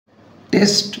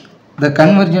test the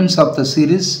convergence of the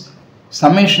series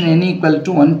summation n equal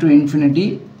to 1 to infinity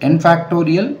n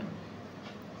factorial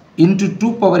into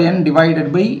 2 power n divided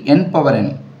by n power n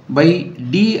by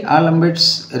D'Alembert's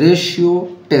ratio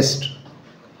test.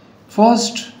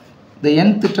 First, the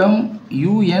nth term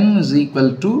un is equal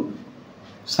to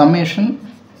summation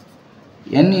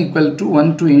n equal to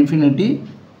 1 to infinity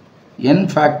n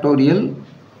factorial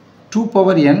 2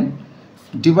 power n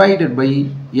divided by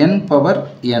n power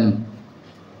n.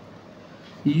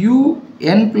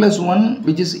 Un plus 1,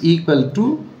 which is equal to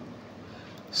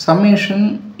summation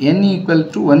n equal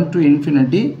to 1 to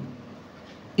infinity.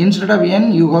 Instead of n,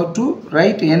 you have to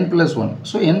write n plus 1.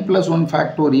 So n plus 1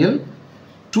 factorial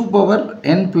 2 power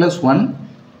n plus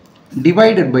 1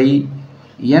 divided by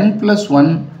n plus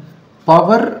 1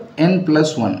 power n plus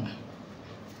 1.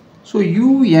 So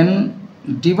un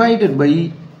divided by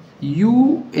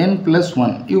un plus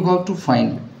 1, you have to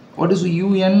find what is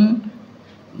un.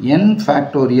 N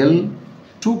factorial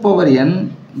 2 power n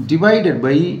divided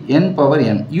by n power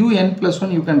n. Un plus 1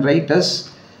 you can write as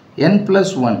n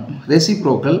plus 1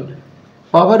 reciprocal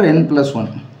power n plus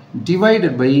 1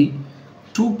 divided by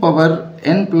 2 power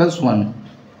n plus 1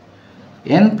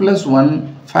 n plus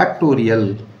 1 factorial.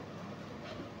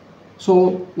 So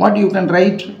what you can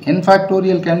write, n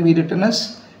factorial can be written as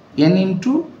n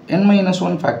into n minus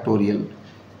 1 factorial.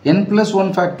 N plus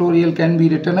 1 factorial can be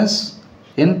written as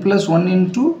n plus 1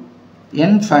 into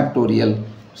n factorial.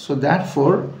 So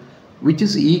therefore, which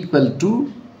is equal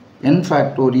to n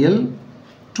factorial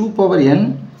 2 power n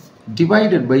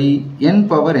divided by n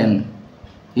power n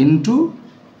into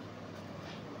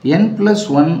n plus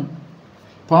 1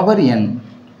 power n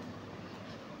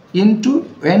into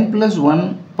n plus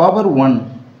 1 power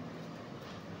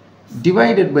 1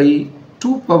 divided by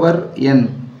 2 power n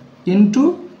into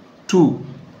 2.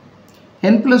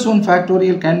 N plus 1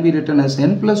 factorial can be written as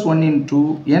n plus 1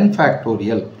 into n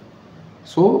factorial.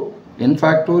 So n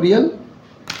factorial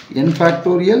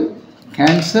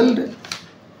cancelled,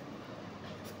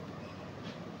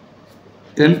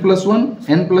 n plus 1,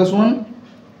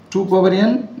 2 power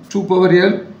n, 2 power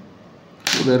l.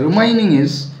 So the remaining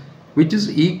is, which is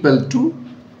equal to,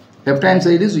 left hand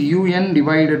side is un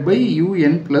divided by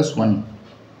un plus 1.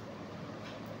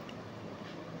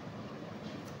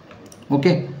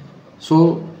 Okay.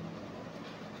 So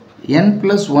n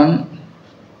plus 1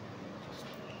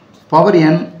 power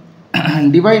n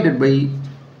divided by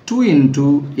 2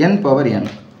 into n power n.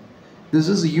 This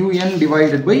is un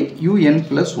divided by un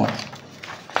plus 1.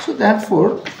 So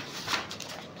therefore,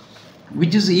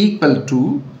 which is equal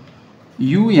to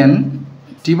un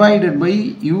divided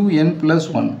by un plus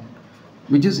 1,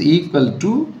 which is equal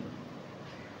to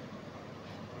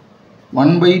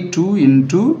 1 by 2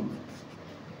 into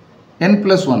n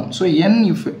plus 1. So n,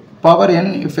 if power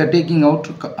n, if you are taking out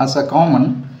as a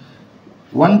common,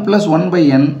 1 plus 1 by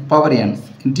n power n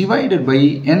divided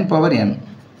by n power n.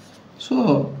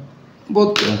 So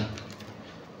both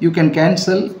you can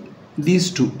cancel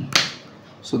these two.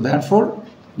 So therefore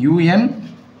un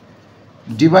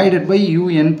divided by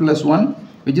un plus 1,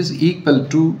 which is equal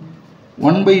to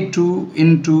 1 by 2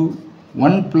 into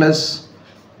 1 plus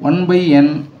 1 by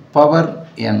n power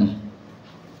n.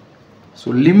 So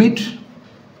limit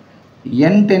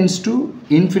n tends to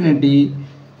infinity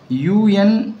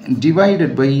un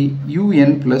divided by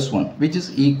un plus 1, which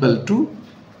is equal to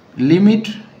limit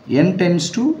n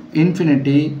tends to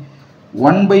infinity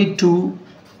 1 by 2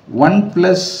 1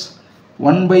 plus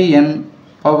 1 by n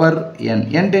power n.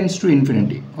 N tends to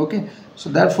infinity. Okay. So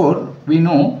therefore we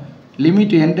know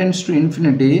limit n tends to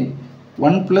infinity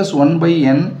 1 plus 1 by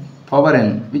n power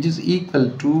n, which is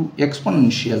equal to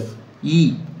exponential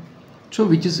e. So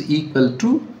which is equal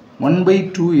to 1 by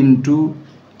 2 into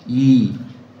e.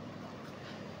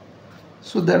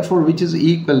 So therefore which is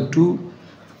equal to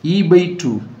e by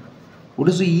 2. What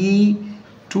is e?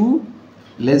 2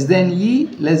 less than e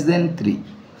less than 3.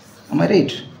 Am I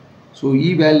right? So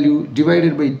e value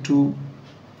divided by 2,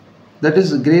 that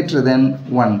is greater than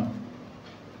 1.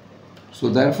 So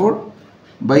therefore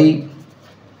by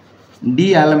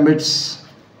D'Alembert's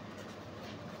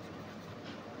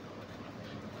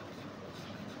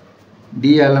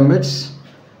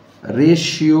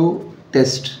ratio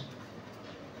test,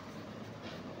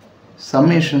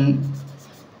 summation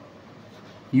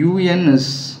un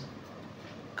is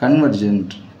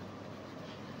convergent.